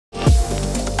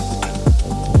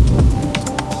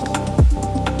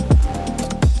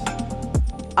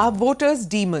Are voters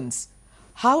demons?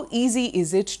 How easy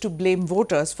is it to blame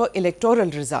voters for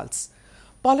electoral results?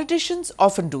 Politicians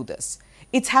often do this.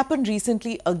 It's happened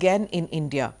recently again in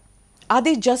India. Are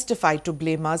they justified to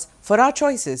blame us for our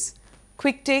choices?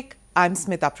 Quick take, I'm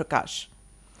Smita Prakash.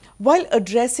 While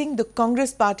addressing the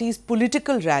Congress party's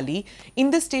political rally in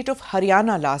the state of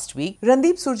Haryana last week,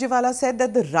 Randeep Surjewala said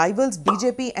that the rivals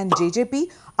BJP and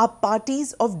JJP are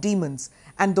parties of demons,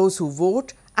 and those who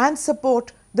vote and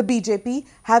support the BJP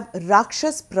have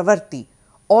rakshas pravarti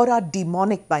or are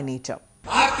demonic by nature.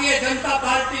 Bharatiya Janata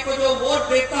party को जो vote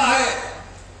देता है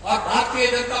और Bharatiya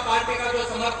Janata party का जो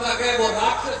समर्थक है वो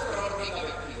राक्षस प्रवृत्ति का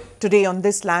व्यक्ति है. Today on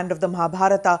this land of the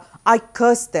Mahabharata, I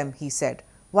curse them, he said,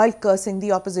 while cursing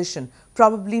the opposition,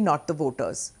 probably not the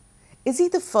voters. Is he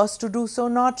the first to do so?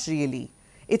 Not really.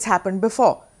 It's happened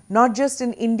before, not just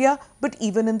in India, but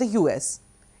even in the US.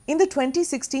 In the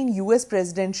 2016 US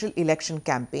presidential election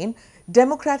campaign,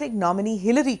 Democratic nominee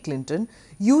Hillary Clinton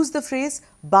used the phrase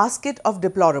basket of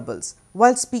deplorables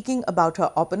while speaking about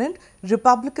her opponent,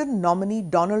 Republican nominee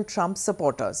Donald Trump's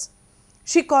supporters.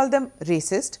 She called them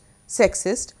racist,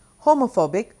 sexist,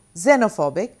 homophobic,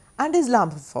 xenophobic, and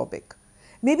Islamophobic.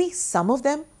 Maybe some of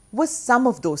them were some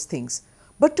of those things,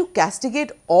 but to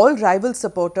castigate all rival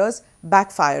supporters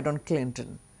backfired on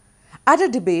Clinton. At a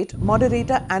debate,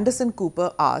 moderator Anderson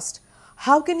Cooper asked,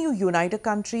 "How can you unite a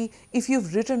country if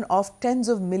you've written off tens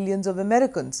of millions of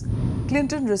Americans?"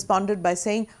 Clinton responded by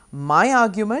saying, "My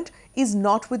argument is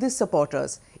not with his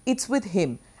supporters, it's with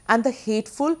him and the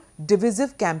hateful,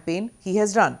 divisive campaign he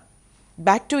has run."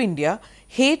 Back to India,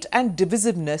 hate and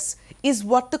divisiveness is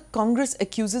what the Congress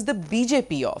accuses the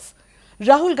BJP of.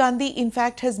 Rahul Gandhi, in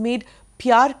fact, has made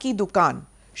Pyar Ki Dukaan,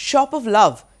 shop of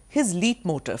love, his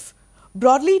leitmotif.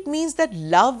 Broadly, it means that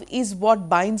love is what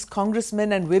binds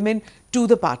congressmen and women to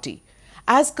the party,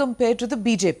 as compared to the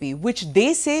BJP, which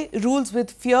they say rules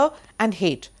with fear and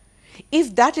hate.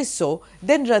 If that is so,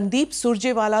 then Randeep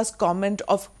Surjewala's comment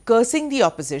of cursing the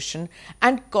opposition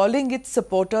and calling its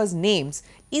supporters names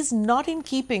is not in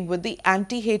keeping with the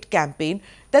anti-hate campaign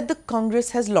that the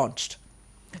Congress has launched.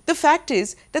 The fact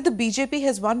is that the BJP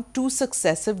has won two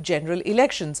successive general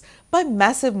elections by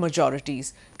massive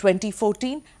majorities,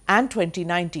 2014 and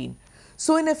 2019.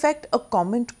 So in effect, a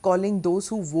comment calling those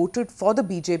who voted for the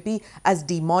BJP as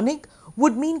demonic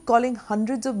would mean calling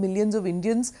hundreds of millions of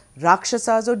Indians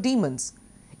rakshasas or demons.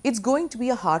 It's going to be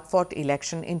a hard-fought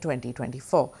election in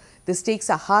 2024. The stakes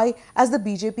are high as the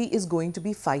BJP is going to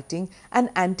be fighting an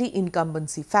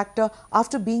anti-incumbency factor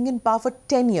after being in power for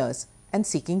 10 years and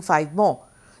seeking 5 more.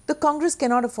 The Congress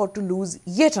cannot afford to lose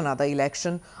yet another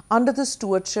election under the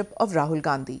stewardship of Rahul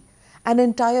Gandhi. An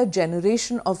entire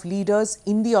generation of leaders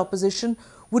in the opposition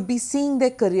would be seeing their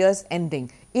careers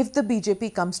ending if the BJP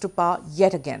comes to power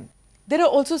yet again. There are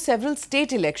also several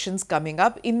state elections coming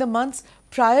up in the months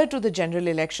prior to the general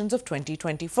elections of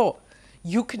 2024.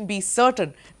 You can be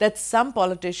certain that some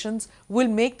politicians will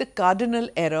make the cardinal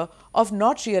error of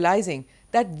not realizing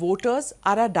that voters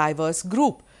are a diverse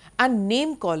group, and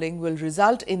name-calling will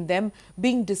result in them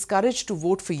being discouraged to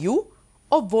vote for you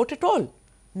or vote at all.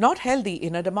 Not healthy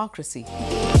in a democracy.